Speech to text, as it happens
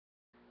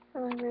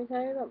I'm very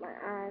excited about my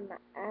eye. My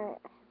eye, I have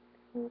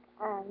pink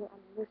eye on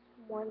this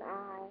one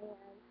eye.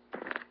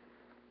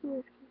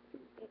 You can see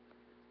it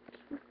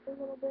a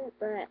little bit,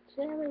 but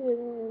today I'm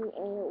doing a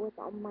with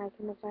on my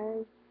kindle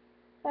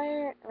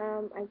fire.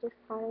 I just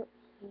caught it.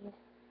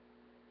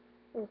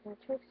 There's no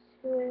tricks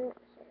to it.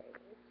 Sorry,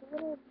 it's a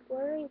little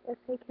blurry. It does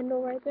say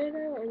Kindle right there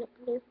though, and it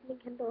is the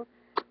Kindle.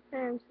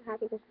 And I'm so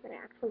happy this is my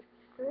actual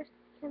first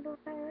Kindle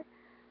fire.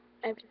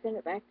 I have to send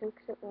it back though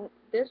because it won't.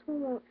 This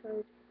one won't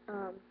charge.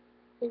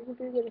 If you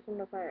do get a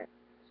Kindle Fire,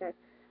 sorry,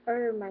 I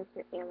ordered mine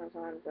through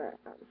Amazon, but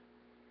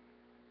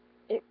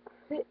it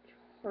quit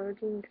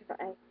charging because I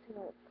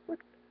accidentally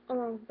clicked on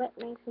the wrong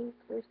button, I think,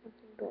 or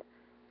something. But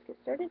let's get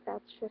started.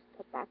 That's just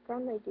a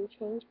background they do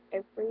change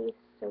every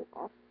so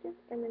often,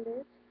 and it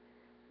is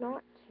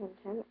not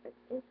 1010. It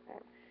is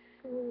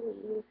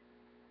actually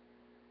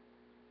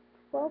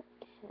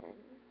 1210.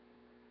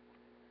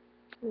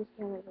 Let me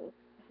see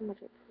how much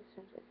it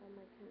percentage on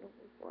my Kindle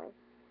before I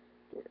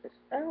do this.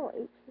 Oh,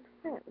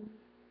 18%.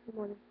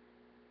 More than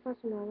less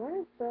than I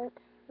wanted, but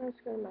let's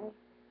go to my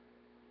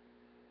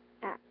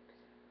apps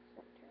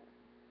center.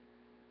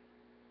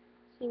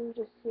 So you can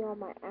just see all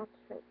my apps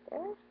right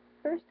there.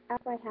 First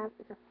app I have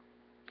is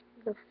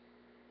the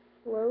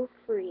Flow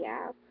Free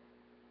app.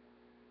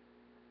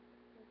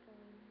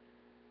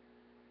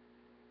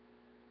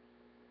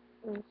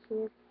 You can see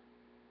it.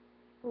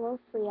 Flow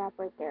Free app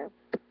right there.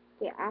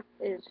 The app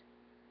is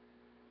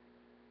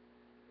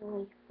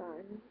really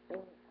fun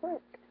and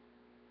quick.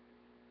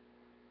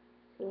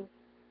 See,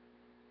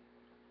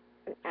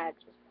 an ad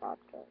just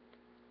popped up.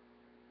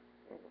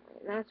 Anyway,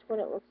 and that's what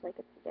it looks like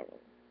at the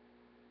beginning.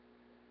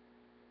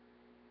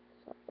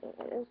 Something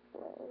it is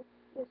below.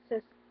 It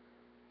says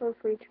Flow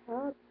Free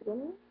trial at the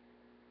beginning.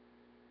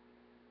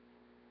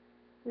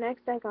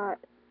 Next I got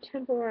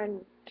Temple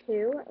Run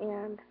 2,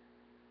 and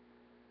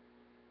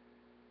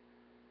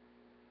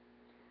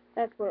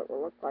that's what it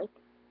will look like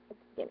at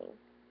the beginning.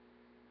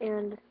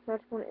 And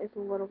that one is a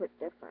little bit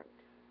different.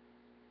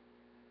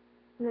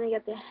 And then I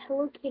got the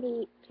Hello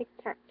Kitty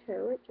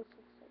Tic-Tac-Toe. It just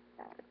looks like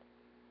that.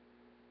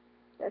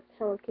 That's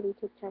Hello Kitty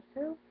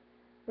Tic-Tac-Toe.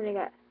 Then I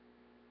got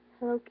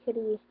Hello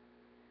Kitty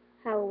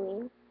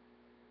Halloween.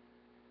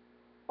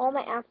 All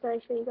my apps that I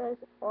show you guys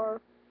are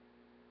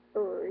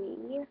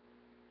free.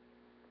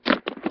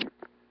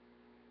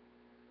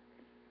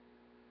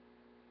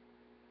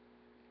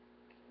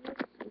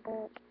 Let's see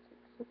that.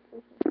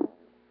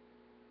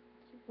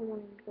 I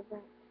wanted to go back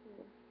to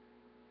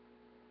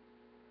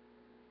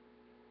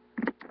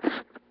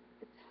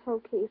it's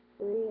okay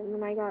free, and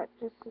then I got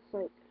just this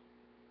like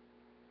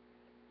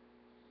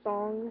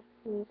song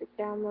music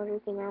downloader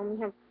thing. I only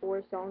have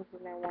 4 songs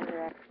in there, One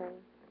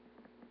Direction.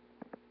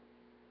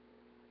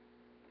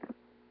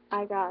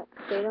 I got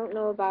They Don't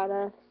Know About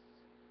Us,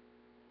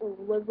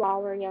 Live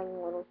While We're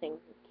Young, Little Things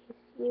That Kiss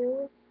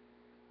You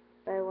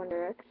by One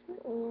Direction,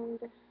 and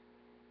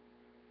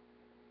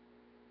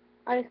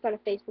I just got a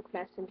Facebook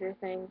Messenger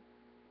thing.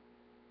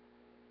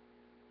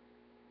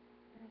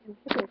 I can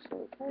hit it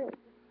so tired.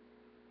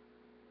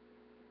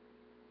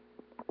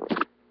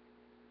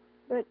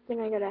 But then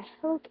I got a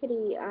Hello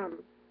Kitty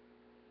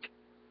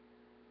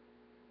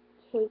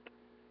cake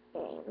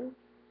thing.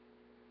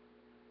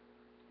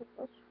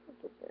 What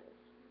is this?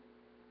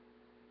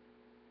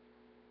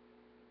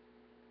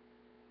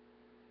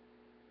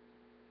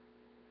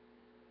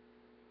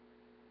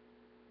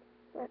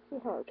 That's the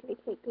Hello Kitty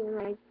cake thing. And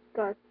I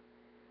got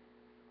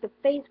the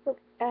Facebook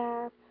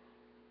app.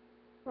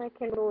 My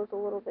Kindle is a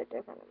little bit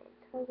different than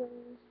my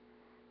cousin's.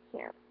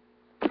 Here.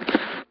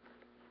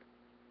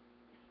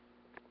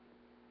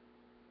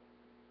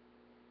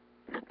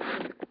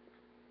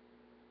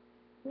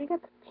 And I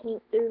got the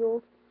Paint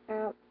Doodle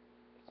app.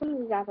 Some of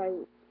these apps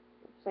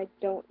I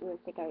don't even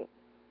think I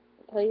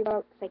tell you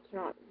about because I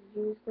cannot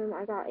use them.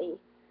 I got a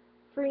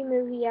free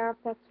movie app.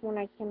 That's one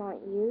I cannot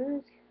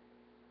use.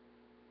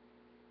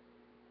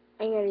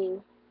 I got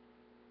a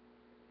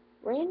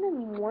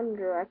random One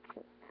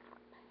Direction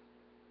app.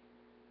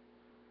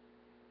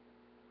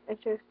 It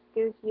just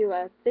gives you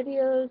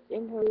videos,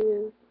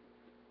 interviews,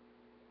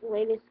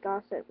 latest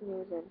gossip,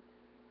 news, and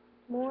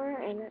more,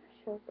 and it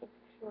shows a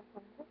picture of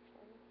one person.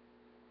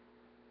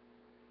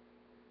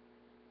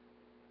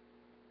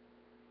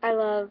 I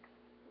love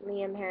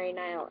Liam, Harry,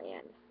 Niall,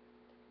 and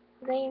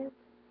Zayn.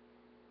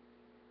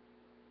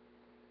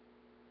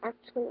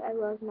 Actually, I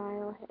love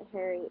Niall,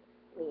 Harry,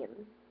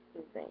 Liam,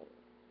 and Zayn.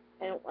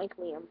 I don't like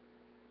Liam.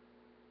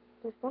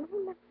 There's one of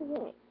them I'm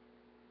forgetting.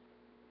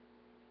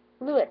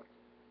 Lewis.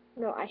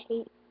 No, I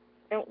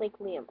don't like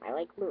Liam. I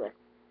like Lewis.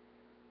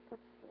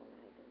 That's the one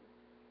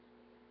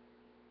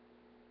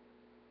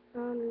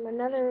I do.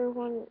 Another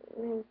one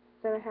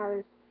that I have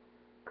is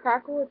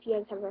Crackle. If you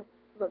guys have a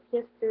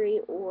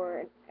PS3 or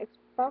an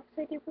Xbox,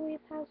 I do believe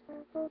has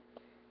Crackle.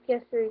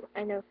 PS3,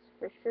 I know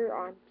for sure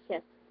on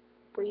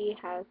PS3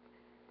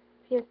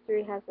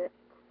 has a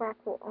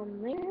Crackle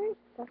on there.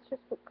 That's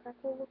just what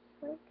Crackle looks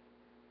like.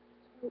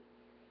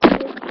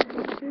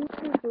 It's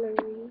super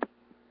blurry.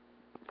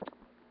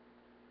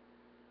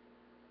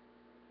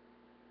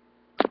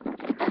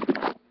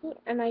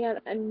 And I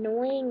got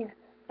annoying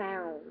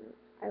sounds.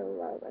 I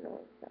love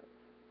annoying sounds.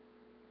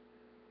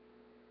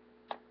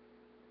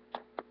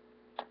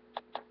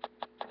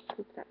 I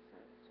hate that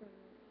sound so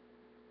much.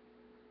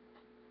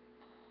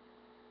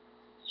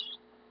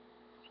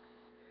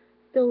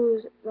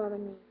 Those bother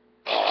me.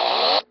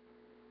 Oh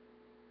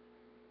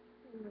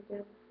my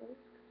god.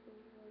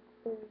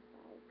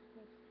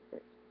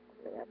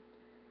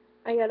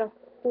 I got a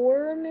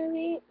horror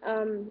movie,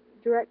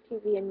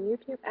 DirecTV and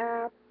YouTube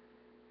app.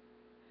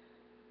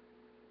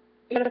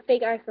 I got a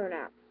fake iPhone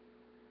app.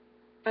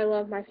 I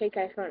love my fake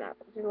iPhone app.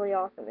 It's really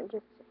awesome. It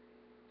just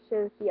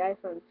shows the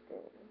iPhone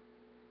screen.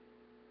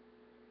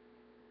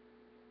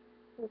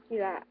 Let's see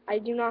that. I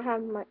do not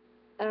have my,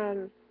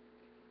 the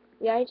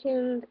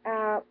iTunes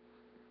app.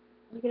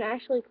 You can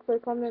actually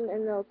click on them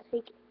and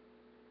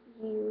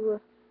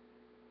you,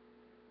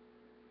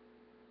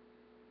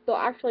 they'll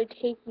actually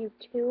take you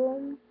to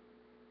them.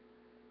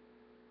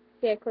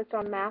 See, I clicked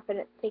on map and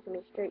it's taking me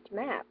straight to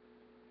map.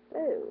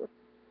 Oh,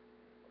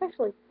 it's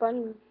actually a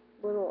fun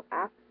little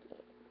app.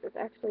 It's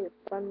actually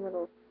a fun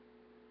little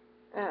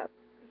app.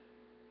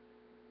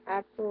 I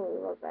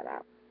absolutely love that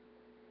app.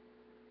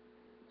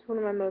 It's one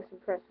of my most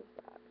impressive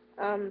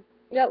apps.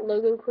 I got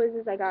logo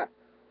quizzes. I got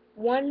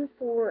one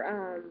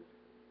for,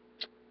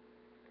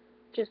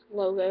 just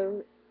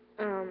logos.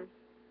 I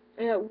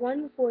got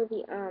one for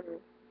the,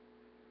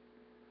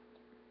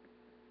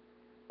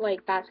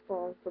 like,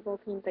 basketball and football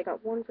teams. I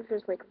got one for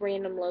just, like,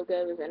 random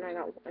logos, and I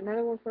got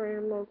another one for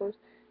random logos.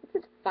 It's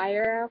this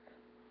fire app.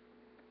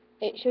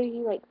 It shows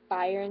you, like,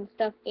 fire and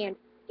stuff, and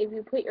if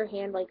you put your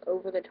hand, like,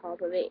 over the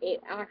top of it,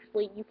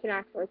 you can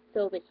actually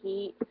feel the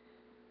heat.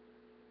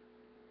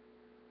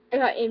 I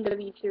got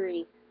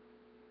MW3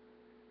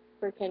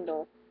 for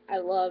Kindle. I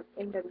love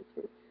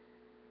MW3.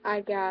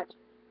 I got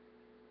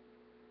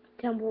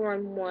Temple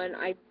Run 1.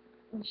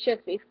 It's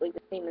just basically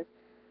the same as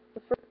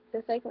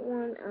the second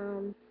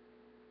one.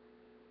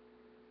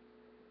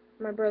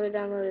 My brother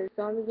downloaded a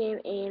zombie game,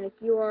 and if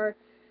you are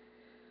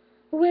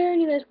aware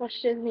and you guys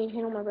watch Disney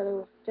Channel, my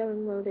brother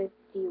downloaded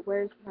the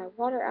Where's My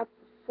Water app,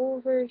 the full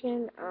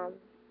version,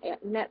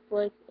 at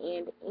Netflix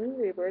and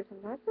Angry Birds,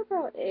 and that's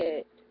about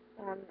it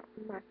on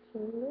my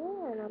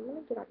Kindle, and I'm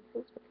gonna get on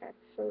Facebook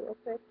actually real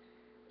quick,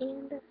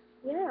 and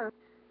yeah,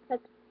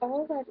 that's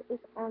all that is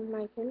on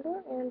my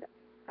Kindle, and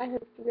I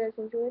hope you guys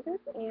enjoy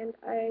this, and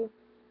I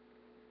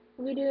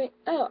will be doing,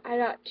 I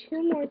got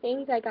two more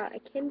things. I got a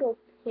Kindle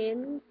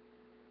pin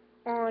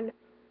on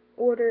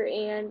order,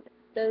 and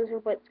those are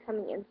what's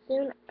coming in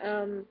soon.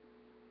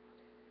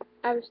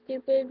 I was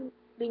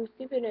being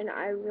stupid, and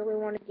I really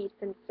wanted these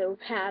pins so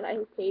bad. I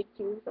paid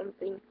something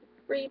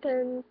for 3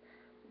 pins,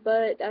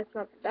 but that's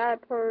not the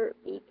bad part,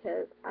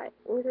 because I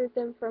ordered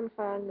them from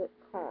Hong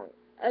Kong.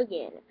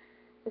 Again,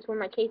 that's where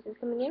my case is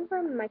coming in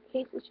from. My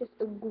case is just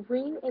a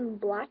green and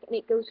black, and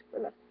it goes for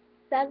the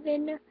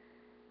 7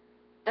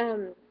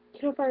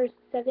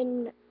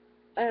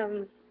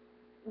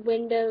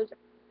 windows,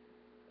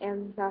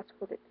 and that's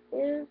what it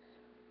is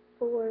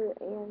for,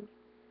 and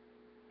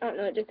I don't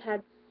know, it just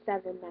had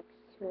 7 next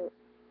to it.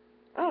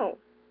 Oh,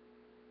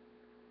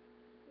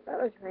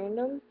 that was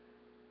random.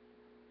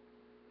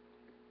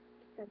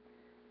 Hope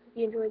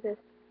you enjoyed this.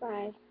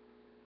 Bye.